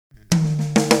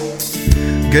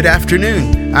Good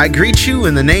afternoon. I greet you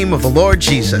in the name of the Lord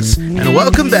Jesus, and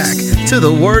welcome back to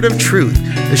the Word of Truth,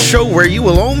 the show where you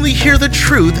will only hear the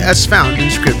truth as found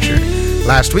in Scripture.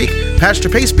 Last week, Pastor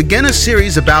Pace began a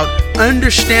series about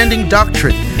understanding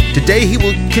doctrine. Today, he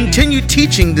will continue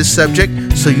teaching this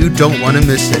subject, so you don't want to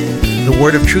miss it. The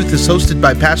Word of Truth is hosted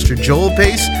by Pastor Joel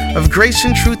Pace of Grace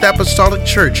and Truth Apostolic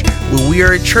Church, where we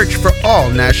are a church for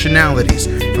all nationalities.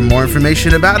 For more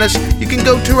information about us, you can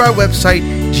go to our website,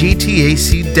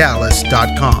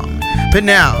 gtacdallas.com. But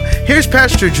now, here's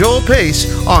Pastor Joel Pace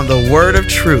on the Word of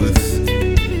Truth.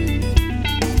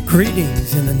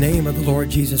 Greetings in the name of the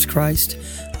Lord Jesus Christ.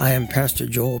 I am Pastor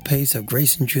Joel Pace of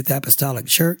Grace and Truth Apostolic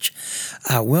Church.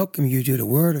 I welcome you to the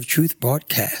Word of Truth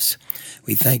broadcast.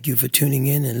 We thank you for tuning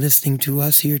in and listening to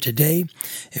us here today,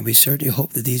 and we certainly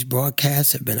hope that these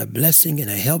broadcasts have been a blessing and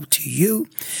a help to you.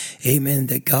 Amen,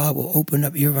 that God will open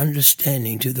up your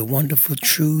understanding to the wonderful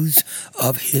truths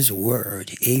of His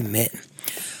Word. Amen.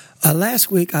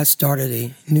 Last week, I started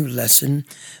a new lesson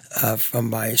from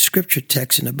my scripture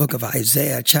text in the book of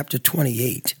Isaiah, chapter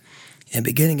 28, and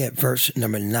beginning at verse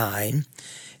number 9, it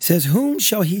says, "Whom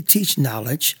shall he teach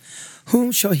knowledge?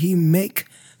 Whom shall he make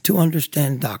to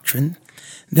understand doctrine?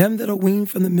 Them that are weaned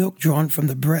from the milk drawn from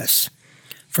the breast.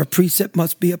 For precept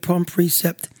must be upon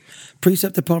precept,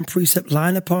 precept upon precept,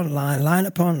 line upon line, line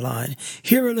upon line,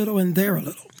 here a little and there a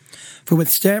little. For with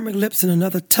stammering lips and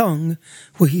another tongue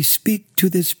will he speak to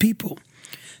this people,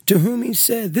 to whom he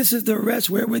said, This is the rest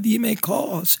wherewith ye may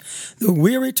cause the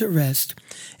weary to rest,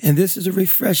 and this is a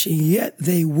refreshing, yet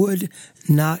they would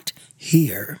not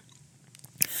hear."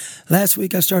 Last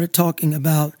week I started talking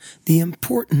about the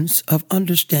importance of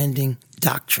understanding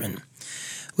doctrine.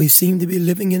 We seem to be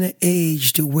living in an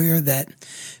age to where that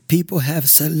people have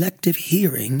selective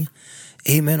hearing,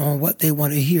 amen, on what they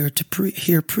want to hear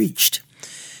hear preached.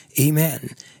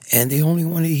 Amen. And they only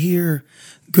want to hear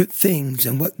good things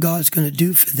and what God's going to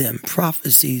do for them,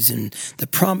 prophecies and the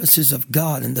promises of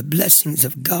God and the blessings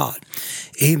of God.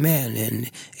 Amen.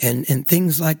 And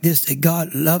things like this, that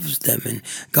God loves them and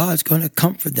God's going to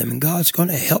comfort them and God's going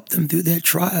to help them through their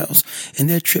trials and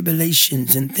their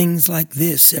tribulations and things like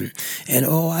this. And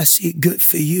oh, I see good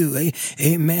for you.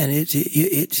 Amen.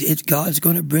 It's God's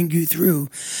going to bring you through.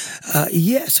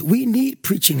 Yes, we need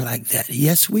preaching like that.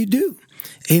 Yes, we do.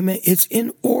 Amen. It's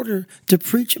in order to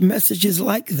preach messages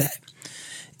like that.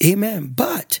 Amen.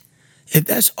 But if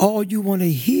that's all you want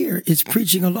to hear is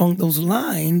preaching along those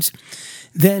lines,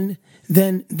 then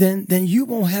you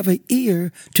won't have an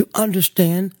ear to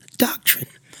understand doctrine,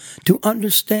 to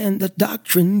understand the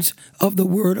doctrines of the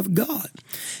Word of God.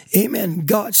 Amen.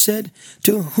 God said,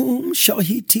 "To whom shall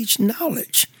he teach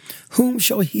knowledge? Whom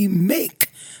shall he make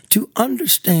to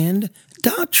understand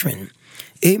doctrine?"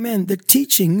 Amen. The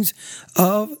teachings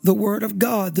of the Word of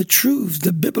God, the truths,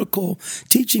 the biblical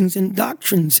teachings and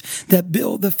doctrines that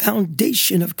build the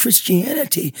foundation of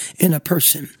Christianity in a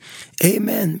person.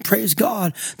 Amen. Praise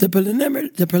God. The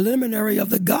preliminary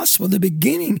of the gospel, the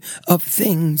beginning of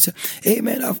things.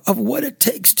 Amen. Of what it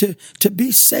takes to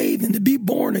be saved and to be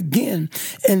born again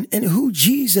and who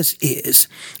Jesus is.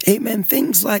 Amen.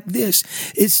 Things like this.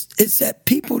 It's that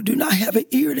people do not have an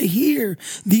ear to hear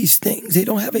these things. They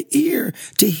don't have an ear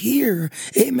to hear,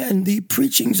 amen, the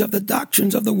preachings of the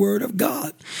doctrines of the Word of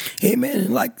God. Amen.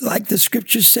 Like the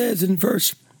scripture says in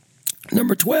verse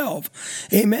number 12,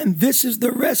 amen, "This is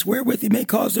the rest wherewith he may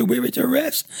cause the weary to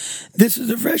rest. This is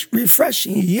the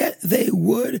refreshing, yet they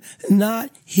would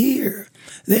not hear."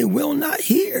 They will not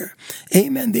hear.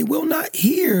 Amen. They will not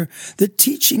hear the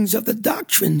teachings of the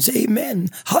doctrines. Amen.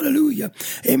 Hallelujah.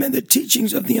 Amen. The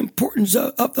teachings of the importance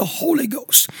of the Holy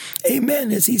Ghost.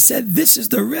 Amen. As he said, "This is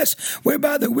the rest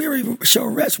whereby the weary shall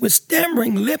rest. With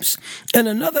stammering lips and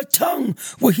another tongue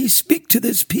will he speak to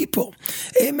this people."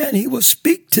 Amen. He will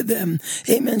speak to them.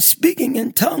 Amen. Speaking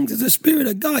in tongues as the Spirit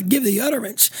of God give the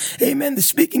utterance. Amen. The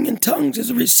speaking in tongues is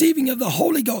the receiving of the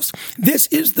Holy Ghost. This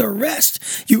is the rest.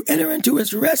 You enter into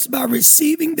his rest by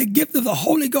receiving the gift of the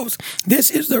Holy Ghost.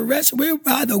 This is the rest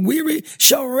whereby the weary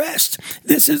shall rest.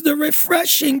 This is the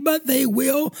refreshing, but they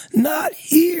will not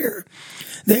hear.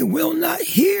 They will not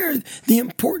hear the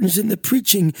importance in the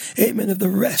preaching, amen, of the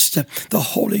rest, the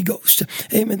Holy Ghost,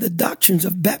 amen, the doctrines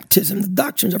of baptism, the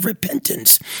doctrines of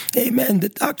repentance, amen, the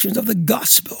doctrines of the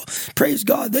gospel. Praise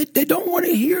God. They don't want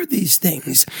to hear these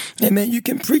things. Amen. You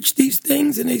can preach these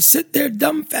things and they sit there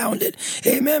dumbfounded.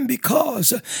 Amen.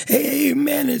 Because,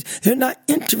 amen, they're not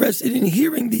interested interested in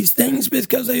hearing these things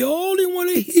because they only want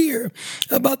to hear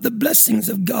about the blessings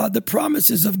of God, the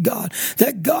promises of God,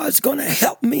 that God's going to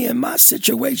help me in my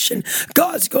situation.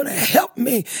 God's going to help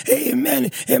me,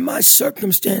 amen, in my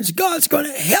circumstance. God's going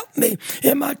to help me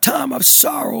in my time of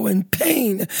sorrow and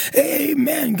pain.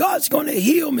 Amen. God's going to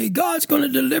heal me. God's going to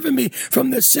deliver me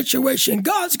from this situation.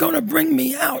 God's going to bring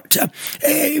me out.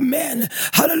 Amen.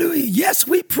 Hallelujah. Yes,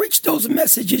 we preach those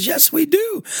messages. Yes, we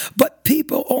do. But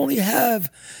people only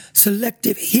have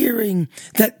selective hearing.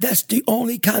 That's the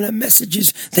only kind of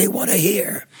messages they want to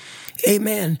hear.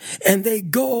 Amen. And they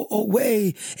go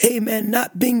away, amen,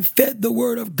 not being fed the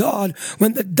word of God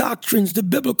when the doctrines, the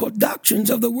biblical doctrines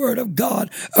of the word of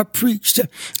God are preached.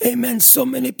 Amen. So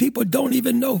many people don't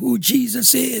even know who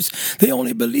Jesus is. They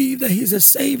only believe that he's a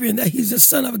savior and that he's the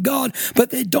son of God,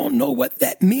 but they don't know what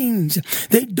that means.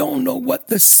 They don't know what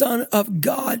the son of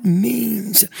God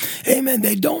means. Amen.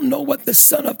 They don't know what the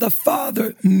son of the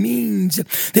Father means.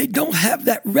 They don't have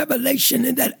that revelation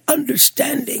and that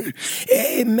understanding.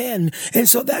 Amen. And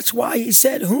so that's why he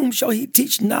said, whom shall he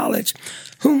teach knowledge?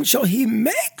 Whom shall he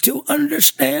make to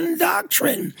understand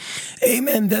doctrine?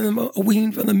 Amen. Then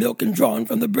weaned from the milk and drawn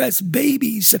from the breast,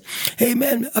 babies.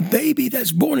 Amen. A baby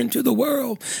that's born into the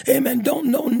world. Amen. Don't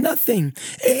know nothing.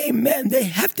 Amen. They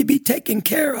have to be taken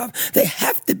care of. They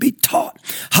have to be taught.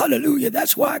 Hallelujah.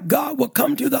 That's why God will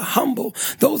come to the humble,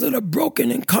 those that are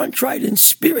broken and contrite in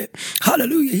spirit.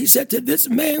 Hallelujah. He said, to this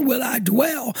man will I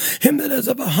dwell, him that is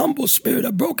of a humble spirit,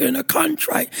 a broken and a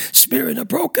contrite spirit, a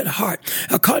broken heart,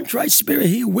 a contrite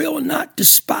spirit he will not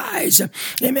despise.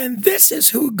 Amen. This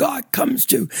is who God comes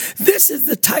to. This is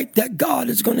the type that God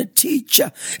is going to teach,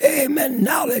 amen,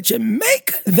 knowledge and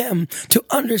make them to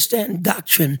understand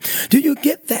doctrine. Do you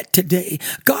get that today?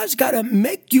 God's got to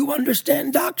make you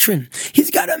understand doctrine.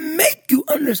 He's got to make you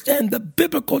understand the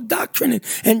biblical doctrine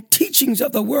and teachings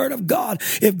of the word of God.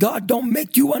 If God don't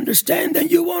make you understand, then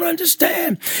you won't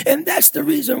understand. And that's the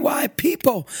reason why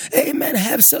people, amen,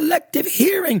 have selective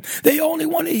hearing. They only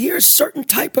want to hear certain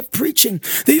type of preaching.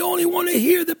 They only want to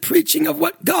hear the preaching of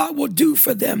what God will do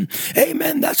for them.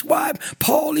 Amen. That's why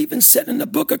Paul even said in the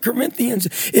book of Corinthians,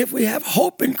 if we have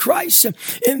hope in Christ,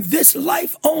 in this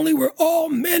life only, we're all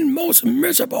men most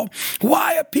miserable.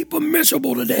 Why are people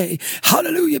miserable today?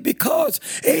 Hallelujah. Because,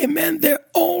 amen, their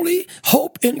only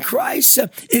hope in Christ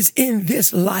is in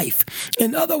this life.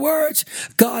 In other words,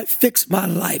 God fix my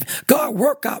life. God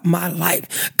work out my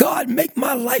life. God make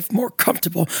my life more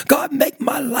comfortable. God make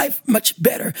my life much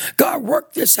better. God,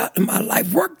 work this out in my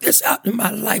life. Work this out in my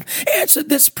life. Answer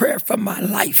this prayer for my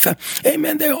life.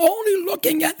 Amen. They're only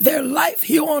looking at their life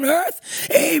here on earth.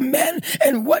 Amen.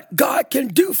 And what God can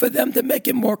do for them to make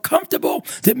it more comfortable,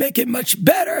 to make it much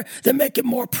better, to make it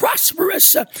more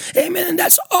prosperous. Amen. And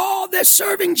that's all they're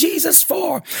serving Jesus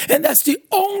for. And that's the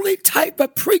only type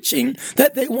of preaching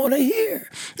that they want to hear.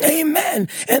 Amen.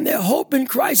 And their hope in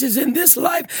Christ is in this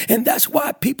life. And that's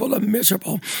why people are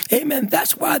miserable. Amen.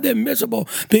 That's why they're miserable,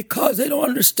 because they don't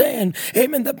understand.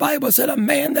 Amen. The Bible said a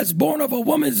man that's born of a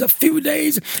woman is a few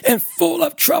days and full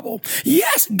of trouble.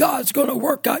 Yes, God's going to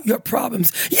work out your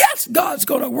problems. Yes, God's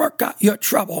going to work out your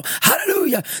trouble.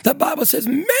 Hallelujah. The Bible says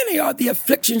many are the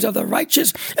afflictions of the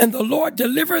righteous, and the Lord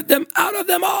delivered them out of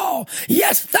them all.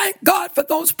 Yes, thank God for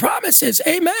those promises.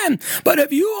 Amen. But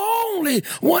if you only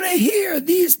want to hear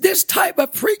this type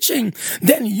of preaching,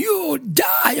 then you'll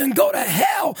die and go to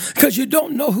hell because you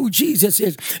don't know who Jesus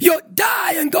is. You'll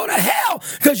die and go to hell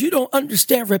because you don't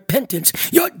understand repentance.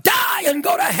 You'll die and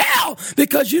go to hell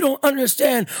because you don't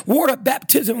understand water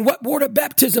baptism, what water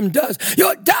baptism does.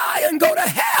 You'll die and go to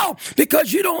hell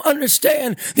because you don't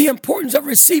understand the importance of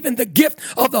receiving the gift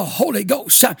of the Holy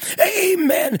Ghost.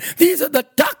 Amen. These are the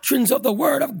doctrines of the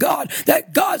Word of God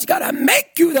that God's got to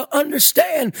make you to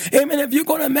understand. Amen. If you're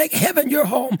going to make heaven your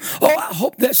home, oh, I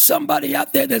hope there's somebody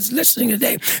out there that's listening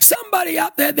today, somebody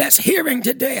out there that's hearing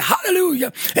today.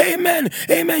 Hallelujah. Amen.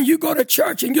 Amen. You go to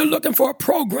church and you're looking for a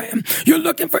program. You're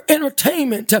looking for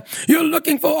entertainment. You're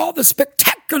looking for all the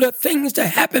spectacular things to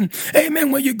happen.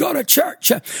 Amen. When you go to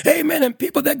church. Amen. And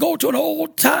people that go to an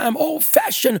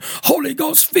old-fashioned, Holy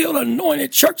Ghost-filled,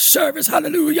 anointed church service.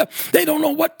 Hallelujah. They don't know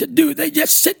what to do. They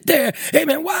just sit there.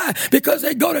 Amen. Why? Because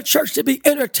they go to church to be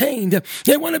entertained.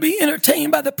 They want to be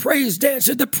entertained by the praise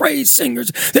dancers, the praise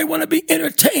singers. They want to be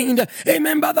entertained.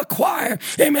 Amen. By the choir.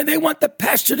 Amen. They want the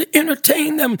pastor to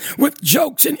entertain them with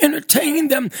jokes and entertain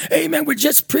them. Amen. With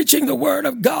just preaching the word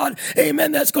of God.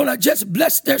 Amen. That's going to just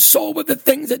bless their soul with the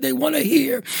things that they want to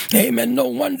hear. Amen. No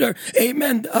wonder.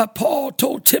 Amen. Paul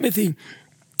told Timothy,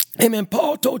 Amen.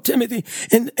 Paul told Timothy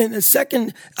in the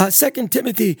second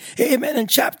Timothy, amen, in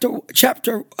chapter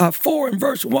 4 and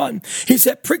verse 1, he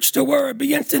said, preach the word,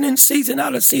 be instant in season,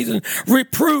 out of season,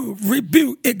 reprove,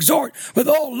 rebuke, exhort with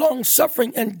all long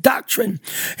suffering and doctrine.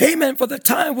 Amen. For the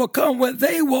time will come where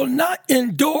they will not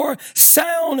endure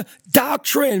sound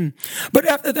doctrine, but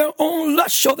after their own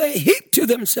lust shall they heap to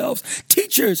themselves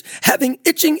teachers having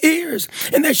itching ears,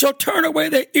 and they shall turn away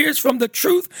their ears from the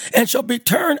truth and shall be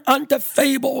turned unto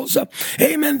fables.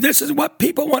 Amen. This is what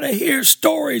people want to hear,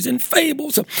 stories and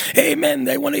fables. Amen.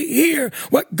 They want to hear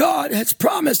what God has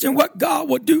promised and what God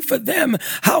will do for them,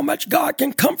 how much God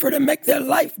can comfort and make their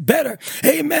life better.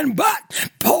 Amen. But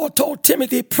Paul told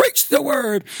Timothy, preach the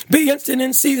word, be instant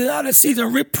in season, out of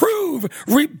season, reprove,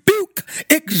 rebuke,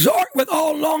 exhort with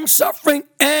all long suffering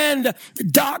and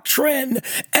doctrine.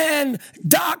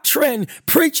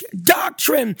 Preach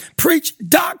doctrine.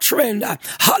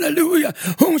 Hallelujah.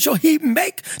 Whom shall he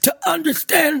make to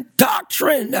understand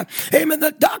doctrine? Amen.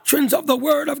 The doctrines of the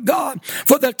word of God.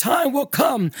 For the time will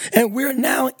come, and we're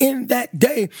now in that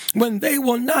day when they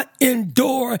will not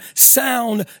endure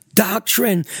sound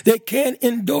doctrine. They can't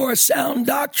endure sound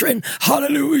doctrine.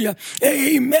 Hallelujah.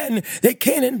 Amen. They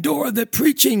can't endure the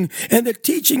preaching and the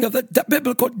teaching of the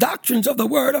biblical doctrines of the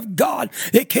word of God.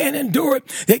 They can't endure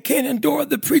it. They can't endure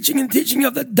the preaching and teaching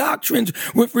of the doctrines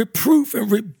with reproof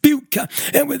and rebuke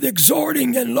and with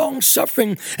exhorting and long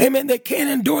suffering. Amen. They can't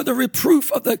endure the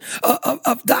reproof of the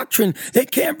of doctrine. They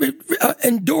can't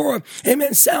endure,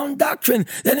 amen, sound doctrine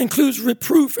that includes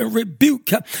reproof and rebuke.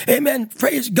 Amen.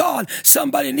 Praise God.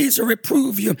 Somebody needs to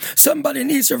reprove you. Somebody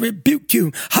needs to rebuke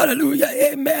you. Hallelujah.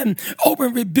 Amen.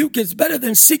 Open rebuke is better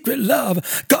than secret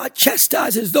love. God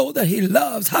chastises those that he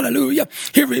loves. Hallelujah.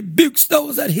 He rebukes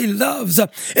those that he loves.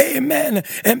 Amen.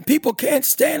 And people can't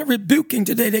stand rebuking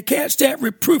today. They can't stand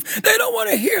reproof. They don't want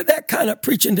to hear that kind of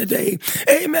preaching today.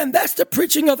 Amen. That's the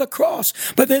preaching of the cross.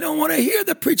 But they don't want to hear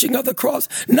the preaching of the cross.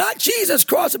 Not Jesus'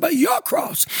 cross, but your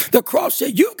cross. The cross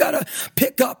that you've got to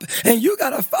pick up and you got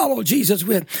to follow Jesus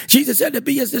with. Jesus said to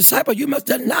be his disciple, you must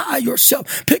deny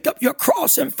yourself, pick up your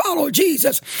cross and follow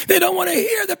Jesus. They don't want to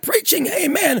hear the preaching,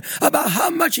 amen, about how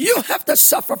much you have to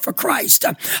suffer for Christ.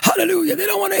 Hallelujah. They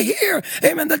don't want to hear,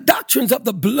 amen, the doctrines of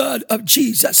the blood of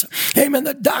Jesus. Amen.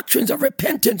 The doctrines of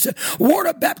repentance,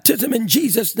 water baptism in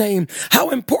Jesus' name. How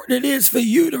important it is for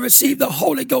you to receive the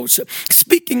Holy Ghost.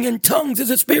 Speaking in tongues as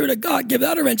the Spirit of God give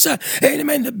utterance.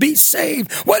 Amen. To be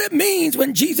saved. What it means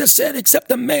when Jesus said,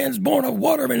 except a man's born of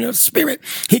water and of spirit,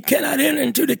 he cannot enter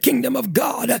into the kingdom of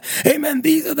God. Amen.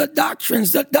 These are the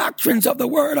doctrines of the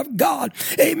word of God.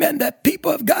 Amen. That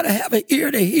people have got to have an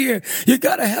ear to hear. You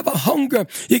got to have a hunger.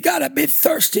 You got to be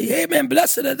thirsty. Amen.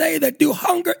 Blessed are they that do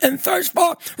hunger and thirst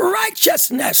for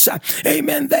righteousness.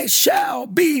 Amen. They shall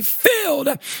be filled.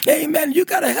 Amen. You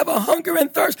got to have a hunger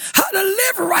and thirst how to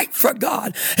live right for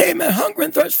God. Amen. Hunger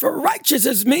and thirst for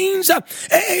righteousness means,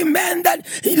 amen, that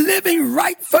living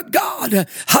right for God.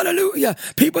 Hallelujah.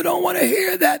 People don't want to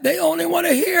hear that. They only want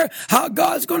to hear how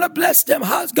God's going to bless them,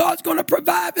 how God's going to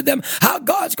provide for them, how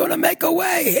God's going to make a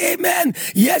way. Amen.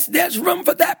 Yes, there's room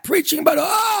for that preaching, but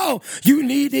you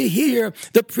need to hear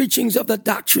the preachings of the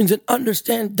doctrines and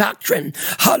understand doctrine.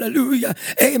 Hallelujah.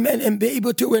 Amen. And be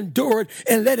able to endure it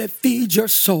and let it feed your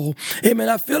soul. Amen.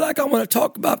 I feel like I want to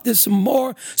talk about this some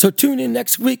more. So tune in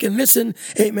next week and listen.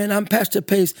 Amen. I'm Pastor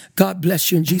Pace. God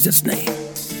bless you in Jesus' name.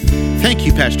 Thank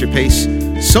you, Pastor Pace.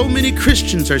 So many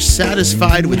Christians are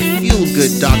satisfied with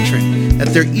feel-good doctrine that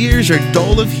their ears are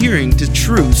dull of hearing to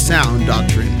true sound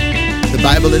doctrine. The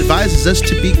Bible advises us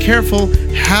to be careful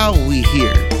how we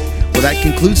hear. Well, that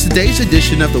concludes today's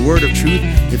edition of the Word of Truth.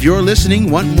 If you're listening,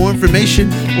 want more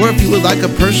information, or if you would like a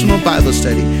personal Bible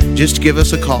study, just give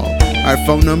us a call. Our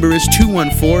phone number is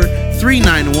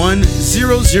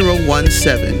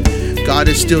 214-391-0017. God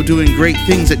is still doing great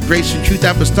things at Grace and Truth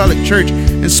Apostolic Church,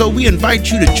 and so we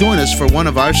invite you to join us for one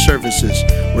of our services.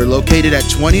 We're located at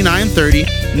 2930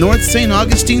 North St.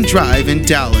 Augustine Drive in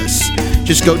Dallas.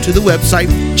 Just go to the website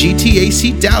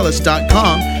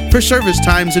gtacdallas.com for service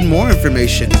times and more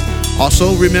information.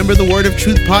 Also, remember the Word of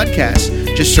Truth podcast.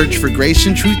 Just search for Grace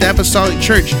and Truth Apostolic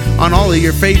Church on all of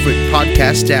your favorite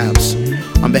podcast apps.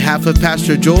 On behalf of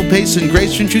Pastor Joel Pace and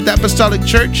Grace and Truth Apostolic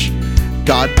Church,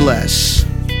 God bless.